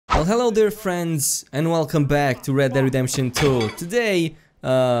Well, hello there friends, and welcome back to Red Dead Redemption 2. Today,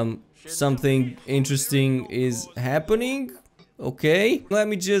 something interesting is happening. Okay, let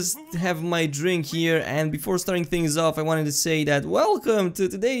me just have my drink here, and before starting things off, I wanted to say that welcome to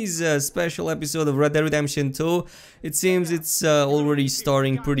today's special episode of Red Dead Redemption 2. It seems it's already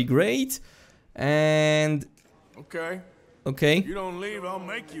starting pretty great, and... Okay. You don't leave, I'll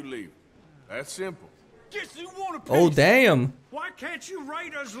make you leave. That's simple. Guess you want a piece. Oh, damn. Why can't you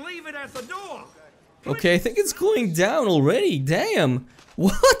raiders leave it at the door? Okay, I think it's going down already. Damn.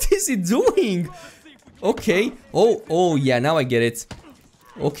 What is he doing? Okay. Oh, yeah, now I get it.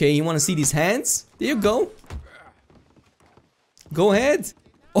 Okay, you want to see these hands? There you go. Go ahead.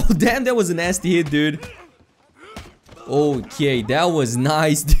 Oh, damn, that was a nasty hit, dude. Okay, that was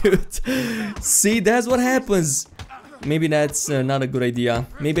nice, dude. See, that's what happens. Maybe that's not a good idea.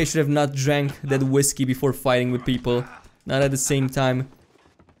 Maybe I should have not drank that whiskey before fighting with people. Not at the same time.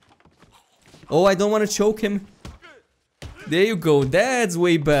 Oh, I don't want to choke him. There you go. That's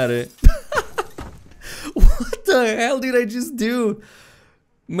way better. What the hell did I just do?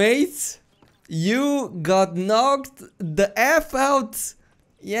 Mate, you got knocked the F out.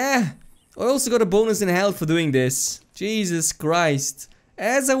 Yeah. I also got a bonus in health for doing this. Jesus Christ.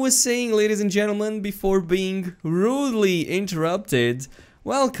 As I was saying, ladies and gentlemen, before being rudely interrupted,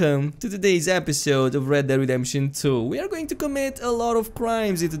 welcome to today's episode of Red Dead Redemption 2. We are going to commit a lot of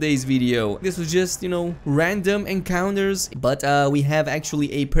crimes in today's video. This was just, random encounters, but we have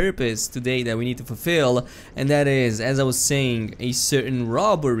actually a purpose today that we need to fulfill, and that is, as I was saying, a certain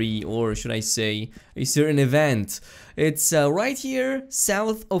robbery, or should I say, a certain event. It's right here,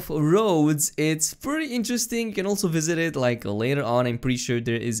 south of Rhodes. It's pretty interesting. You can also visit it like later on. I'm pretty sure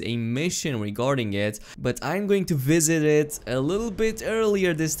there is a mission regarding it, but I'm going to visit it a little bit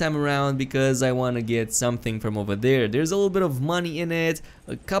earlier this time around because I want to get something from over there. There's a little bit of money in it,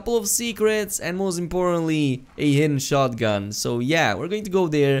 a couple of secrets, and most importantly, a hidden shotgun. So yeah, we're going to go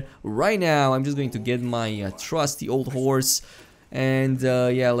there right now. I'm just going to get my trusty old horse. And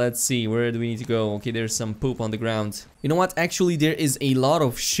yeah, let's see, where do we need to go? Okay, there's some poop on the ground. You know what? Actually, there is a lot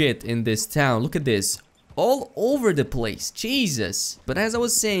of shit in this town. Look at this. All over the place. Jesus. But as I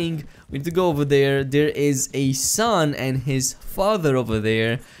was saying, we need to go over there. There is a son and his father over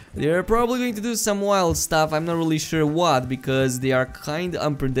there. They're probably going to do some wild stuff. I'm not really sure what, because they are kind of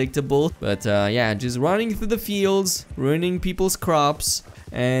unpredictable. But yeah, just running through the fields, ruining people's crops.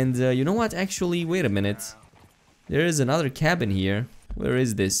 And you know what? Actually, wait a minute. There is another cabin here. Where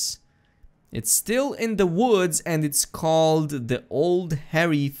is this? It's still in the woods, and it's called the Old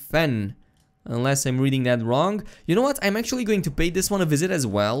Harry Fen. Unless I'm reading that wrong. You know what? I'm actually going to pay this one a visit as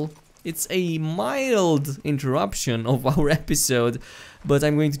well. It's a mild interruption of our episode, but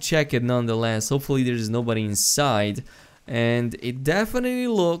I'm going to check it nonetheless. Hopefully there's nobody inside. And it definitely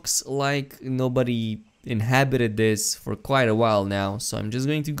looks like nobody inhabited this for quite a while now. So I'm just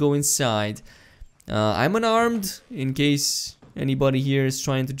going to go inside. I'm unarmed in case anybody here is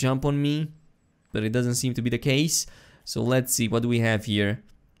trying to jump on me, but it doesn't seem to be the case. So let's see, what do we have here?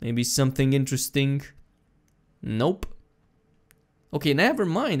 Maybe something interesting. Nope. Okay, never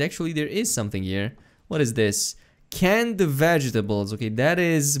mind. Actually, there is something here. What is this? Canned vegetables. Okay, that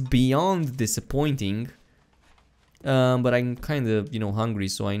is beyond disappointing. But I'm kind of, hungry,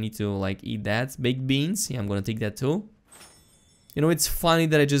 so I need to like eat that. Baked beans. Yeah, I'm gonna take that too. You know, it's funny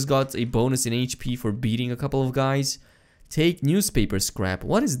that I just got a bonus in HP for beating a couple of guys. Take newspaper scrap.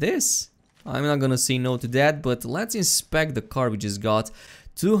 What is this? I'm not gonna say no to that, but let's inspect the car we just got.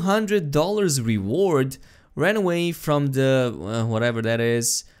 $200 reward. Ran away from the, whatever that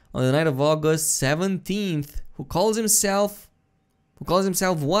is, on the night of August 17th. Who calls himself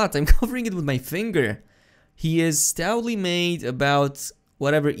what? I'm covering it with my finger. He is stoutly made, about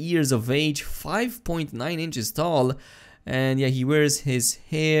whatever years of age, 5.9 inches tall. And yeah, he wears his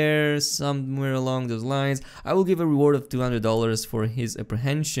hair somewhere along those lines. I will give a reward of $200 for his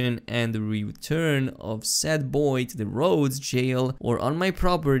apprehension and the return of said boy to the Rhodes jail or on my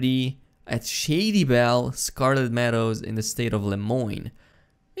property at Shady Belle, Scarlet Meadows in the state of Lemoyne.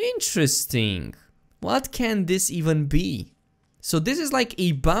 Interesting. What can this even be? So this is like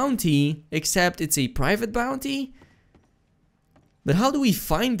a bounty, except it's a private bounty? But how do we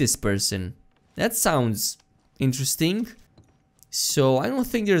find this person? That sounds interesting. So I don't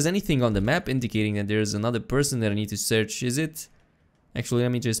think there's anything on the map indicating that there's another person that I need to search, is it? Actually,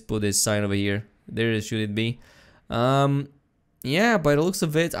 let me just put this sign over here. There should it be. Yeah, by the looks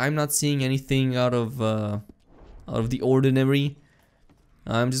of it, I'm not seeing anything out of the ordinary.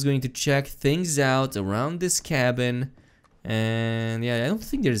 I'm just going to check things out around this cabin. And yeah, I don't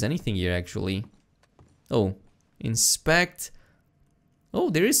think there's anything here actually. Oh, inspect Oh,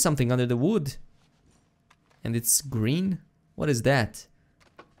 there is something under the wood. And it's green? What is that?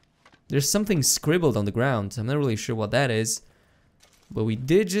 There's something scribbled on the ground. I'm not really sure what that is. But we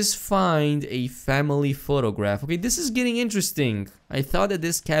did just find a family photograph. Okay, this is getting interesting. I thought that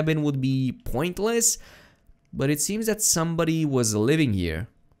this cabin would be pointless, but it seems that somebody was living here.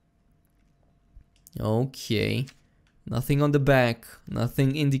 Okay. Nothing on the back.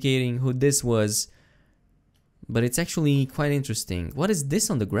 Nothing indicating who this was. But it's actually quite interesting. What is this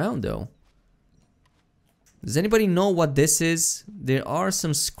on the ground though? Does anybody know what this is? There are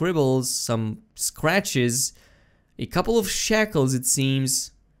some scribbles, some scratches, a couple of shackles it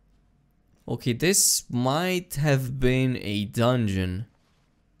seems. Okay, this might have been a dungeon.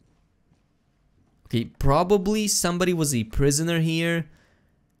 Okay, probably somebody was a prisoner here.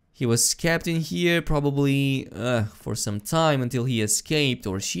 He was kept in here probably for some time until he escaped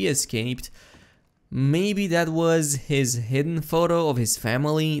or she escaped. Maybe that was his hidden photo of his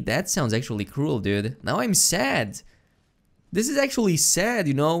family. That sounds actually cruel, dude. Now I'm sad. This is actually sad,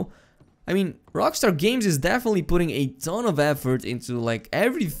 you know? I mean, Rockstar Games is definitely putting a ton of effort into like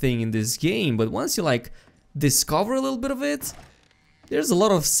everything in this game, but once you like discover a little bit of it, there's a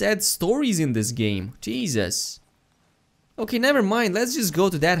lot of sad stories in this game. Jesus. Okay, never mind. Let's just go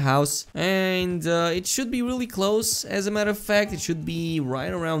to that house, and it should be really close. As a matter of fact, it should be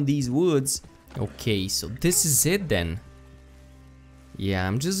right around these woods. Okay, so this is it then. Yeah,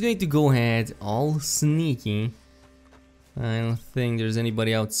 I'm just going to go ahead, all sneaky. I don't think there's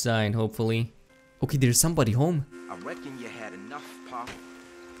anybody outside, hopefully. Okay, there's somebody home. I reckon you had enough, Pop.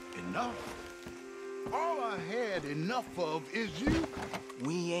 Enough? All I had enough of is you.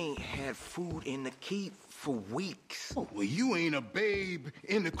 We ain't had food in the keep for weeks. Oh, well, you ain't a babe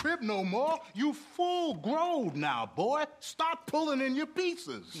in the crib no more. You full grown now, boy. Stop pulling in your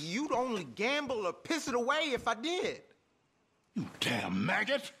pieces. You'd only gamble or piss it away if I did. You damn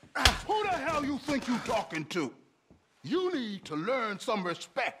maggot. Who the hell you think you talking to? You need to learn some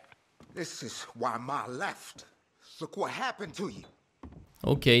respect. This is why Ma left. Look what happened to you.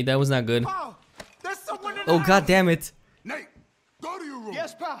 Okay, that was not good. Oh, there's someone in the Oh, house. god damn it. Nate, go to your room.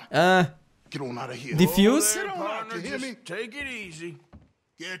 Yes, Pa. Get on out of here. Diffuse? Get on out, Partner, you hear me? just take it easy.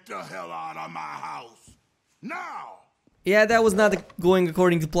 Get the hell out of my house. Now. Yeah, that was not going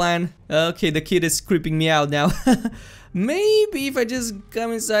according to plan. Okay, the kid is creeping me out now. Maybe if I just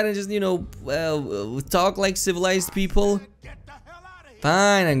come inside and just, you know, talk like civilized people. Get the hell out of here.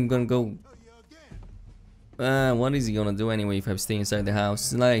 Fine, I'm gonna go. What is he gonna do anyway if I stay inside the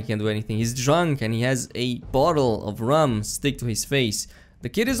house? It's not like he can do anything. He's drunk and he has a bottle of rum stick to his face. The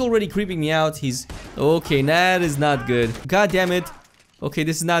kid is already creeping me out. He's... Okay, that is not good. God damn it. Okay,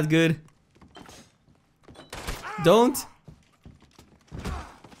 this is not good. Don't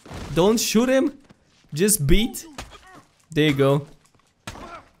shoot him. Just beat. There you go.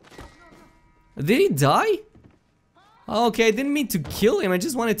 Did he die? Okay, I didn't mean to kill him. I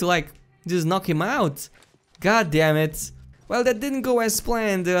just wanted to like just knock him out. God damn it. Well, that didn't go as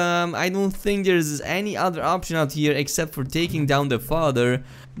planned. I don't think there's any other option out here except for taking down the father.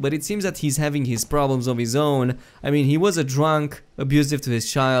 But it seems that he's having his problems of his own. I mean, he was a drunk, abusive to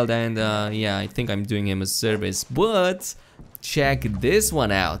his child, and yeah, I think I'm doing him a service. But check this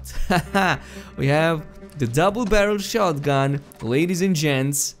one out. We have the double-barreled shotgun, ladies and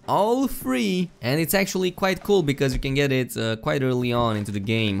gents, all free. And it's actually quite cool because you can get it quite early on into the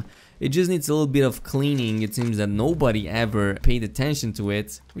game. It just needs a little bit of cleaning. It seems that nobody ever paid attention to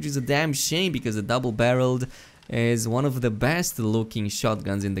it, which is a damn shame because the double-barreled is one of the best looking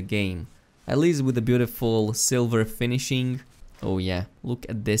shotguns in the game. At least with the beautiful silver finishing. Oh yeah, look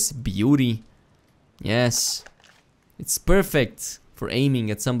at this beauty. Yes, it's perfect for aiming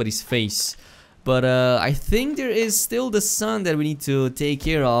at somebody's face. But I think there is still the son that we need to take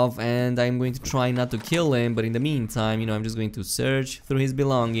care of, and I'm going to try not to kill him, but in the meantime, you know, I'm just going to search through his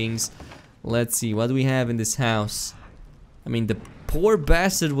belongings. Let's see, what do we have in this house? I mean, the poor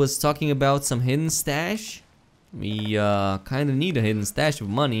bastard was talking about some hidden stash. We kind of need a hidden stash of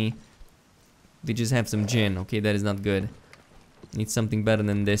money. We just have some gin. Okay, that is not good. Need something better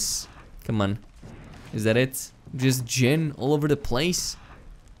than this. Come on. Is that it? Just gin all over the place?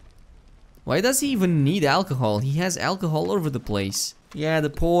 Why does he even need alcohol? He has alcohol all over the place. Yeah, the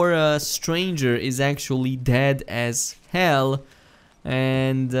poor stranger is actually dead as hell.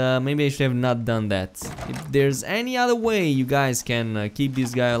 And maybe I should have not done that. If there's any other way you guys can keep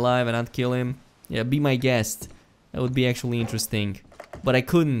this guy alive and not kill him, yeah, be my guest. That would be actually interesting. But I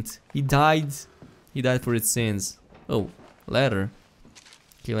couldn't. He died. He died for his sins. Oh, letter.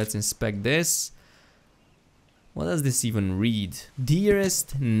 Okay, let's inspect this. What does this even read?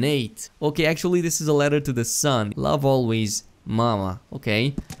 Dearest Nate. Okay, actually this is a letter to the son. Love always, Mama.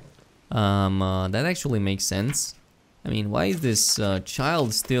 Okay. That actually makes sense. I mean, why is this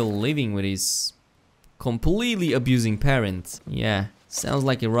child still living with his completely abusing parent? Yeah, sounds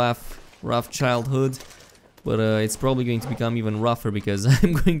like a rough childhood. But it's probably going to become even rougher because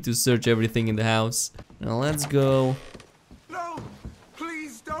I'm going to search everything in the house. Now let's go. No,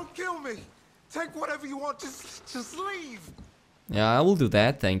 please don't kill me. Take whatever you want, just leave. Yeah, I will do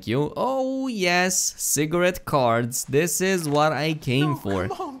that, thank you. Oh yes, cigarette cards. This is what I came for.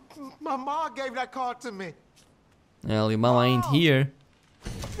 Mom, my mom gave that card to me. Well, your mama ain't here.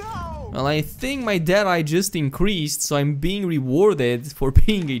 No. Well, I think my debt I just increased, so I'm being rewarded for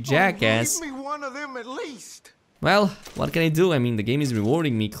being a jackass. Leave me one of them at least. Well, what can I do? I mean, the game is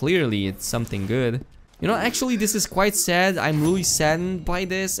rewarding me, clearly it's something good. You know, actually this is quite sad. I'm really saddened by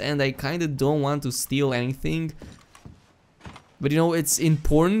this and I kinda don't want to steal anything. But you know, it's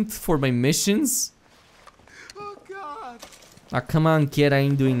important for my missions. Oh God. Ah, come on kid, I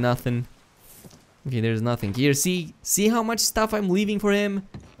ain't doing nothing. Okay, there's nothing here. See how much stuff I'm leaving for him?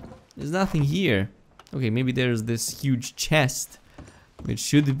 There's nothing here. Okay, maybe there's this huge chest, which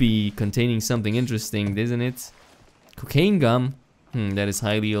should be containing something interesting, isn't it? Cocaine gum. That is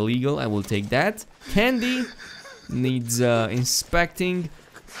highly illegal. I will take that. Candy needs inspecting.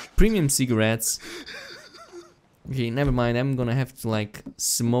 Premium cigarettes. Okay, never mind. I'm gonna have to like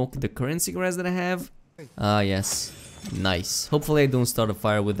smoke the current cigarettes that I have. Ah, yes. Nice. Hopefully I don't start a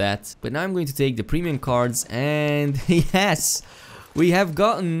fire with that. But now I'm going to take the premium cards and yes, we have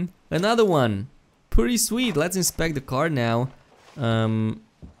gotten another one. Pretty sweet. Let's inspect the card now. Can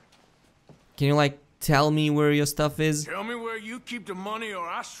you like tell me where your stuff is? Tell me where you keep the money or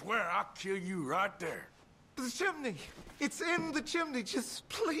I swear I'll kill you right there. The chimney. It's in the chimney. Just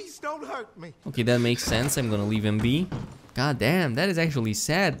please don't hurt me. Okay, that makes sense. I'm gonna leave him be. God damn, that is actually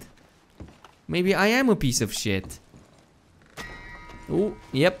sad. Maybe I am a piece of shit. Oh,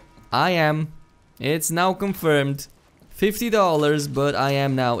 yep, I am. It's now confirmed. $50, but I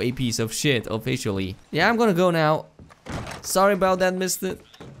am now a piece of shit, officially. Yeah, I'm gonna go now. Sorry about that, mister.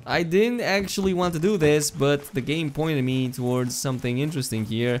 I didn't actually want to do this, but the game pointed me towards something interesting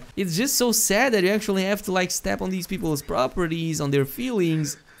here. It's just so sad that you actually have to like step on these people's properties, on their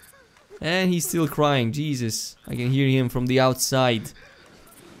feelings. And he's still crying, Jesus. I can hear him from the outside.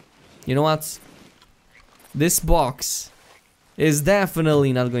 You know what? This box is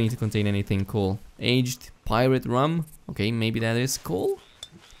definitely not going to contain anything cool. Aged pirate rum. Okay, maybe that is cool.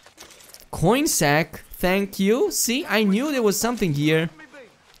 Coin sack. Thank you. See, I knew there was something here.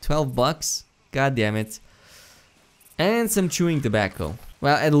 12 bucks. God damn it. And some chewing tobacco.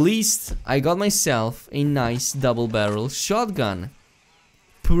 Well, at least I got myself a nice double barrel shotgun.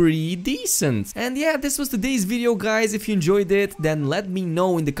 Pretty decent. And yeah, this was today's video, guys. If you enjoyed it, then let me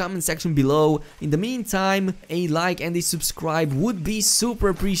know in the comment section below. In the meantime, a like and a subscribe would be super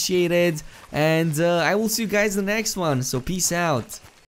appreciated. And I will see you guys in the next one. So peace out.